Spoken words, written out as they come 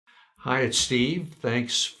Hi, it's Steve.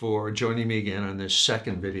 Thanks for joining me again on this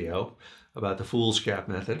second video about the Foolscap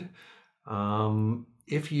Method.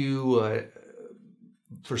 If you,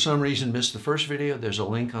 for some reason, missed the first video, there's a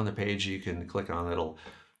link on the page you can click on that'll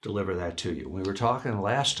deliver that to you. We were talking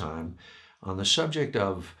last time on the subject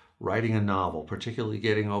of writing a novel, particularly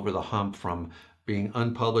getting over the hump from being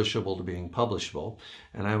unpublishable to being publishable.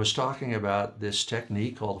 And I was talking about this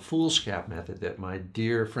technique called the Foolscap Method that my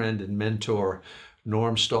dear friend and mentor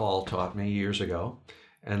Norm Stahl taught me years ago.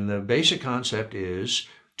 And the basic concept is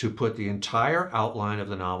to put the entire outline of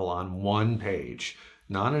the novel on one page,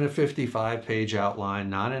 not in a 55-page outline,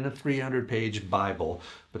 not in a 300-page Bible,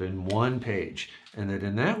 but in one page. And that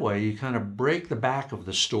in that way, you kind of break the back of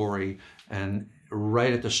the story and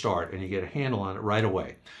right at the start, and you get a handle on it right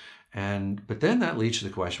away. But then that leads to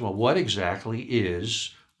the question, well, what exactly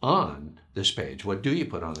is on this page? What do you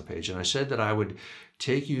put on the page? And I said that I would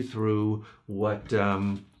take you through what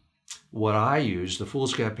I used, the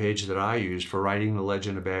Foolscap page that I used for writing The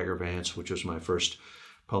Legend of Baggar Vance, which was my first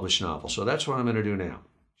published novel. So that's what I'm going to do now.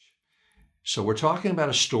 So we're talking about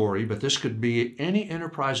a story, but this could be any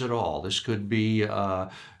enterprise at all. This could be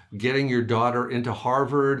getting your daughter into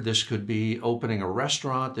Harvard. This could be opening a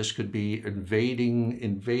restaurant. This could be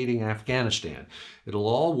invading Afghanistan. It'll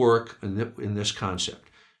all work in this concept.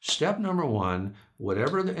 Step number one,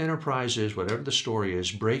 whatever the enterprise is, whatever the story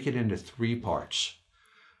is, break it into 3 parts.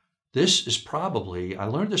 This is probably, I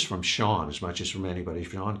learned this from Sean as much as from anybody,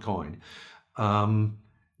 Sean Coyne.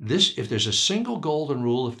 If there's a single golden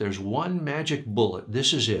rule, if there's one magic bullet,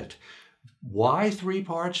 this is it. Why 3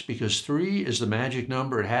 parts? Because 3 is the magic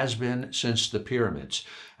number. It has been since the pyramids.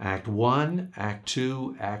 Act 1, Act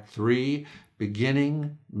 2, Act 3,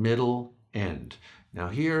 beginning, middle, end. Now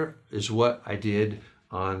here is what I did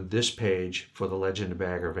on this page for The Legend of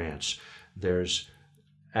Baggar Vance. There's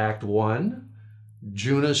Act 1,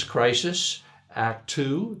 Juna's Crisis. Act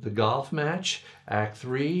 2, the golf match. Act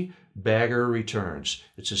 3, Baggar returns.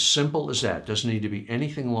 It's as simple as that. It doesn't need to be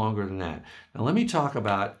anything longer than that. Now let me talk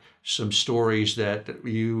about some stories that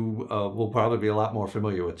you will probably be a lot more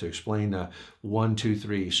familiar with to explain the 1, 2,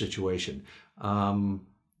 3 situation.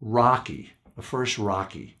 Rocky, the first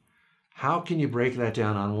Rocky. How can you break that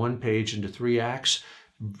down on one page into 3 acts?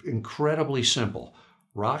 Incredibly simple.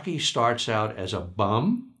 Rocky starts out as a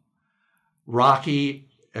bum. Rocky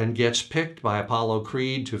and gets picked by Apollo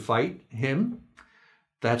Creed to fight him.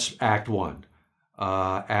 That's Act 1.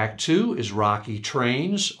 Act 2 is Rocky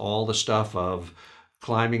trains, all the stuff of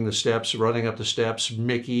climbing the steps, running up the steps,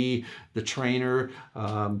 Mickey, the trainer,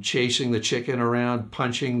 chasing the chicken around,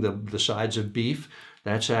 punching the sides of beef.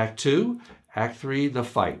 That's Act 2. Act 3, the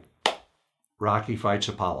fight. Rocky fights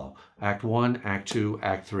Apollo. Act 1, Act 2,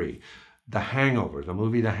 Act 3. The Hangover, the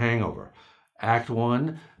movie The Hangover. Act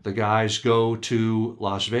 1, the guys go to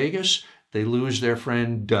Las Vegas. They lose their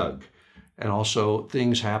friend Doug. And also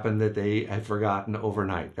things happen that they had forgotten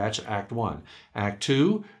overnight. That's Act 1. Act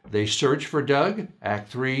 2, they search for Doug.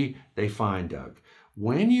 Act 3, they find Doug.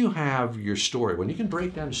 When you have your story, when you can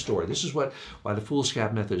break down a story, this is why the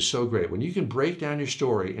Foolscap Method is so great. When you can break down your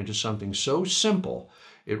story into something so simple,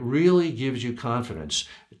 it really gives you confidence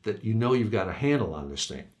that you know you've got a handle on this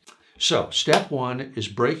thing. So step 1 is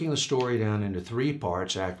breaking the story down into 3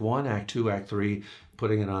 parts, Act 1, Act 2, Act 3,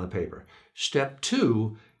 putting it on the paper. Step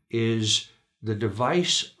 2 is the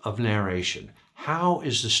device of narration. How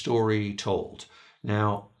is the story told?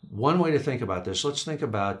 Now, one way to think about this, let's think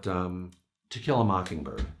about To Kill a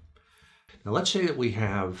Mockingbird. Now let's say that we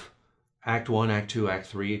have Act 1, Act 2, Act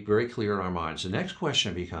 3, very clear in our minds. The next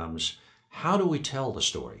question becomes, how do we tell the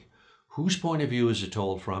story? Whose point of view is it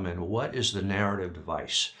told from, and what is the narrative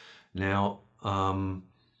device? Now,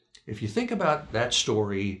 if you think about that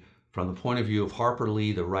story from the point of view of Harper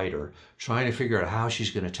Lee, the writer, trying to figure out how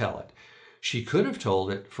she's going to tell it, she could have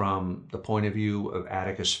told it from the point of view of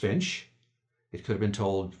Atticus Finch. It could have been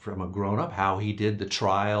told from a grown-up, how he did the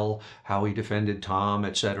trial, how he defended Tom,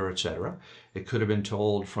 etc., etc. It could have been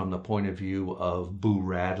told from the point of view of Boo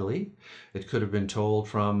Radley. It could have been told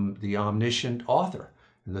from the omniscient author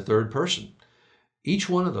in the third person. Each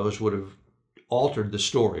one of those would have altered the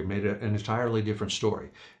story, made it an entirely different story.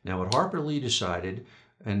 Now, what Harper Lee decided,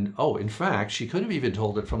 and in fact, she could have even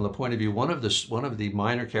told it from the point of view, one of the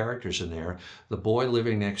minor characters in there, the boy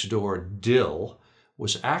living next door, Dill,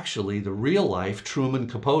 was actually the real-life Truman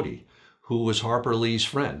Capote, who was Harper Lee's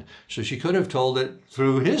friend. So she could have told it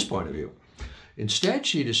through his point of view. Instead,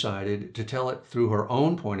 she decided to tell it through her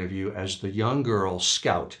own point of view as the young girl,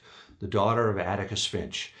 Scout, the daughter of Atticus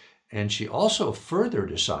Finch. And she also further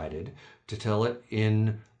decided to tell it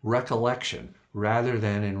in recollection rather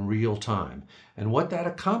than in real time. And what that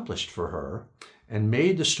accomplished for her, and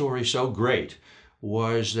made the story so great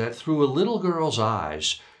was that through a little girl's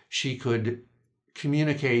eyes, she could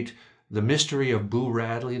communicate the mystery of Boo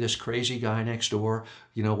Radley, this crazy guy next door.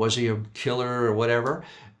 You know, was he a killer or whatever?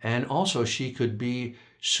 And also she could be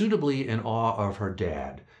suitably in awe of her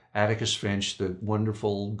dad, Atticus Finch, the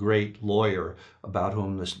wonderful, great lawyer about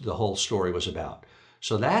whom the whole story was about.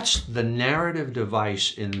 So that's the narrative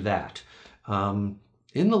device in that.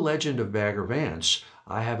 In The Legend of Bagger Vance,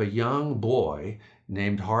 I have a young boy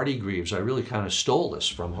named Hardy Greaves. I really kind of stole this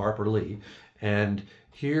from Harper Lee. And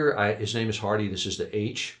here, his name is Hardy. This is the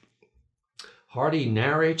H. Hardy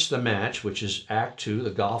narrates the match, which is Act 2, the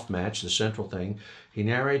golf match, the central thing. He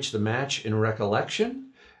narrates the match in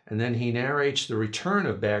recollection, and then he narrates the return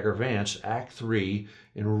of Bagger Vance, Act 3,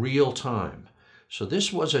 in real time. So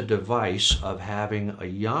this was a device of having a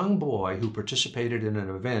young boy who participated in an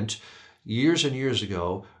event years and years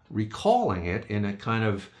ago, recalling it in a kind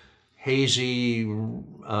of hazy,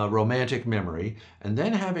 romantic memory, and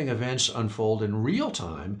then having events unfold in real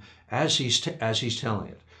time as he's telling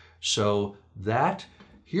it. So that,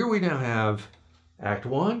 here we now have Act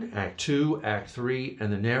 1, Act 2, Act 3,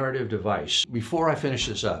 and the narrative device. Before I finish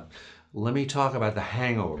this up, let me talk about The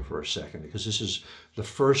Hangover for a second, because this is the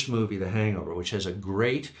first movie, The Hangover, which has a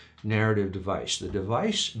great narrative device. The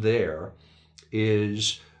device there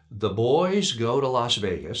is the boys go to Las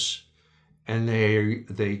Vegas, and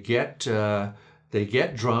they get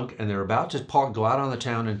drunk, and they're about to go out on the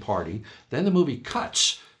town and party. Then the movie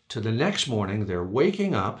cuts to the next morning. They're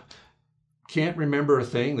waking up, can't remember a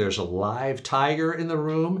thing. There's a live tiger in the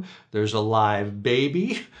room. There's a live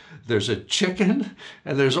baby. There's a chicken,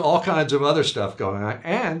 and there's all kinds of other stuff going on.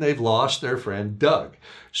 And they've lost their friend Doug.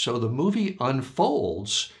 So the movie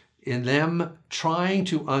unfolds in them trying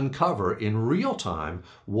to uncover in real time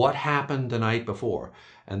what happened the night before.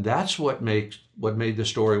 And that's what made the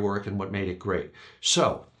story work and what made it great.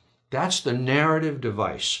 So that's the narrative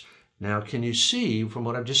device. Now, can you see from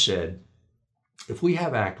what I've just said, if we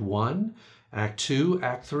have Act 1, Act 2,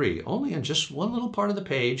 Act 3, only in just one little part of the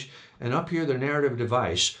page, and up here the narrative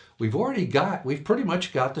device, we've pretty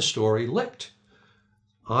much got the story licked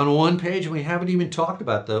on one page, and we haven't even talked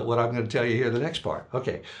about what I'm going to tell you here, the next part.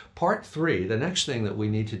 Okay, part 3, the next thing that we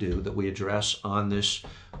need to do, that we address on this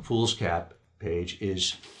Foolscap page,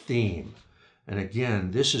 is theme. And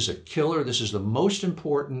again, this is a killer. This is the most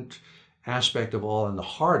important aspect of all and the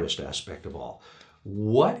hardest aspect of all.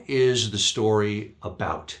 What is the story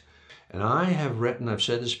about? And I've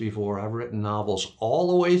said this before, I've written novels all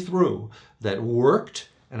the way through that worked,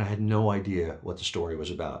 and I had no idea what the story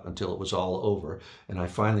was about until it was all over, and I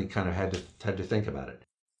finally kind of had to think about it.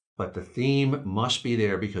 But the theme must be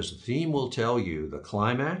there, because the theme will tell you the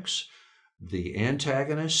climax, the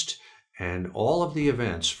antagonist, and all of the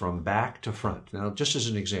events from back to front. Now, just as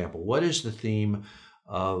an example, what is the theme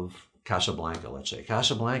of Casablanca, let's say?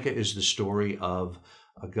 Casablanca is the story of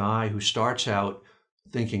a guy who starts out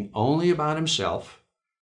thinking only about himself,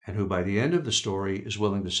 and who by the end of the story is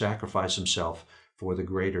willing to sacrifice himself for the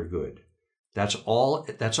greater good. That's all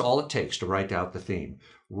it takes to write out the theme.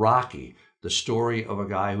 Rocky, the story of a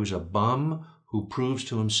guy who's a bum who proves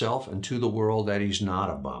to himself and to the world that he's not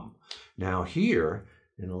a bum. Now here,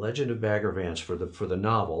 in The Legend of Bagger Vance, for the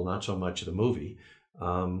novel, not so much the movie,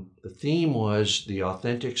 the theme was the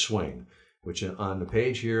authentic swing, which on the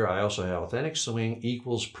page here, I also have authentic swing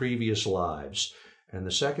equals previous lives. And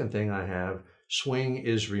the second thing I have, swing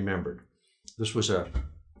is remembered.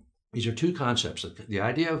 These are two concepts. The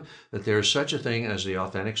idea that there is such a thing as the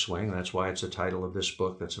authentic swing, that's why it's the title of this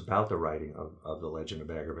book that's about the writing of The Legend of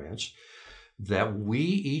Bagger Vance, that we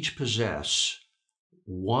each possess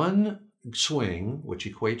one swing, which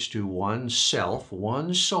equates to one self,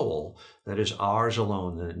 one soul, that is ours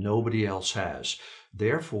alone, that nobody else has.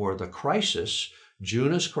 Therefore, the crisis,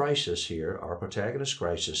 Juna's crisis here, our protagonist's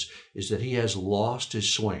crisis, is that he has lost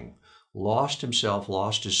his swing, lost himself,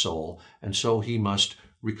 lost his soul, and so he must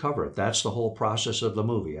recover it. That's the whole process of the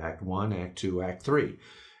movie, Act 1, Act 2, Act 3.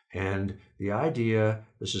 And the idea,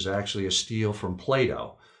 this is actually a steal from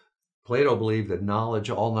Plato. Plato believed that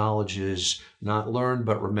all knowledge is not learned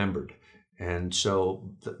but remembered. And so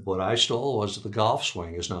what I stole was that the golf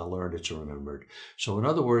swing is not learned, it's remembered. So in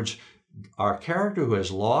other words, our character who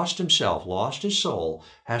has lost himself, lost his soul,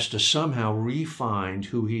 has to somehow re-find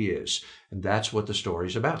who he is. And that's what the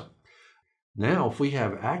story's about. Now, if we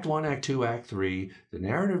have Act 1, Act 2, Act 3, the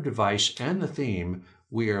narrative device and the theme,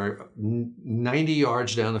 we are 90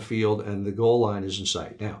 yards down the field and the goal line is in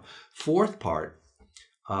sight. Now, fourth part,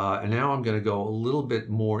 and now I'm going to go a little bit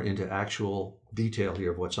more into actual detail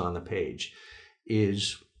here of what's on the page,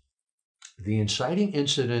 is the inciting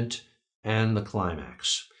incident and the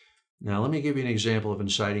climax. Now, let me give you an example of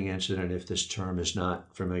inciting incident if this term is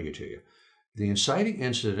not familiar to you. The inciting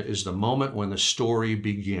incident is the moment when the story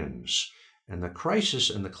begins, and the crisis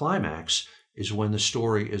and the climax is when the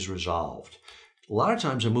story is resolved. A lot of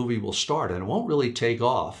times a movie will start and it won't really take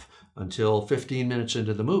off until 15 minutes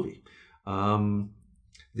into the movie.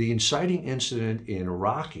 The inciting incident in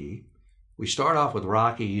Rocky, we start off with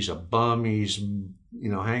Rocky. He's a bum. He's,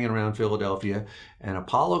 hanging around Philadelphia. And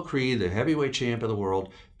Apollo Creed, the heavyweight champ of the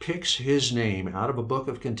world, picks his name out of a book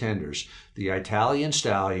of contenders, the Italian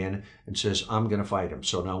Stallion, and says, I'm going to fight him.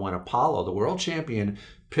 So now when Apollo, the world champion,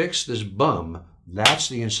 picks this bum, that's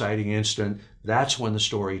the inciting incident. That's when the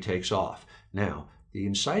story takes off. Now, the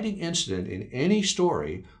inciting incident in any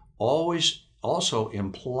story always also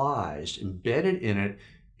implies, embedded in it,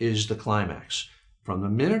 is the climax. From the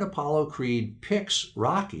minute Apollo Creed picks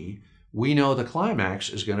Rocky, we know the climax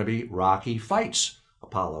is going to be Rocky fights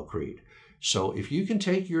Apollo Creed. So if you can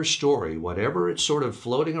take your story, whatever it's sort of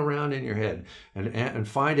floating around in your head, and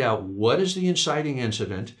find out what is the inciting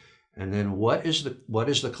incident, and then what is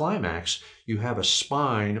the climax, you have a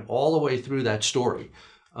spine all the way through that story.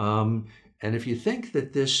 And if you think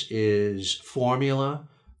that this is formula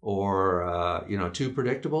or too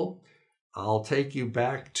predictable, I'll take you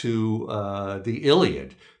back to the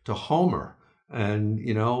Iliad, to Homer, and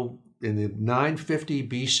in the 950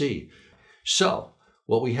 BC. So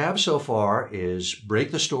what we have so far is break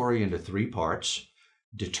the story into 3 parts,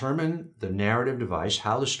 determine the narrative device,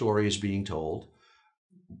 how the story is being told,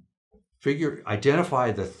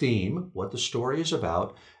 identify the theme, what the story is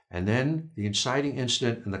about, and then the inciting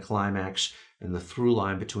incident and the climax and the through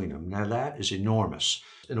line between them. Now that is enormous.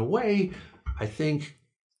 In a way, I think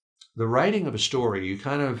the writing of a story, you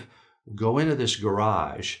kind of go into this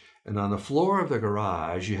garage, and on the floor of the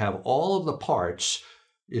garage, you have all of the parts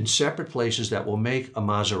in separate places that will make a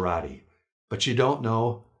Maserati, but you don't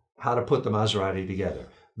know how to put the Maserati together.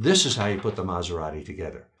 This is how you put the Maserati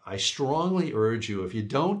together. I strongly urge you, if you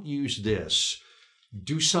don't use this,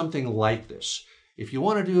 do something like this. If you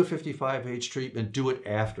want to do a 55-page treatment, do it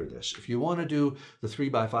after this. If you want to do the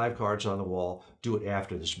 3x5 cards on the wall, do it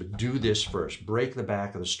after this, but do this first. Break the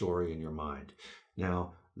back of the story in your mind.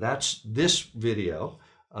 Now, that's this video.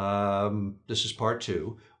 This is part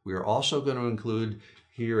 2. We are also going to include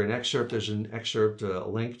here an excerpt. There's an excerpt, a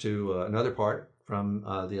link to another part from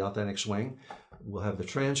the Authentic Swing. We'll have the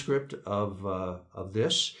transcript of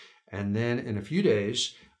this. And then in a few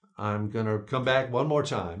days, I'm going to come back one more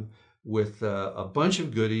time with a bunch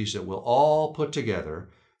of goodies that we'll all put together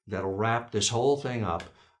that'll wrap this whole thing up.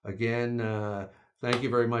 Again, thank you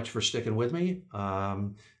very much for sticking with me.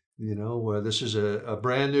 This is a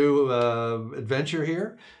brand new adventure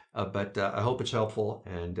here, but I hope it's helpful,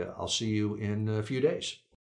 and I'll see you in a few days.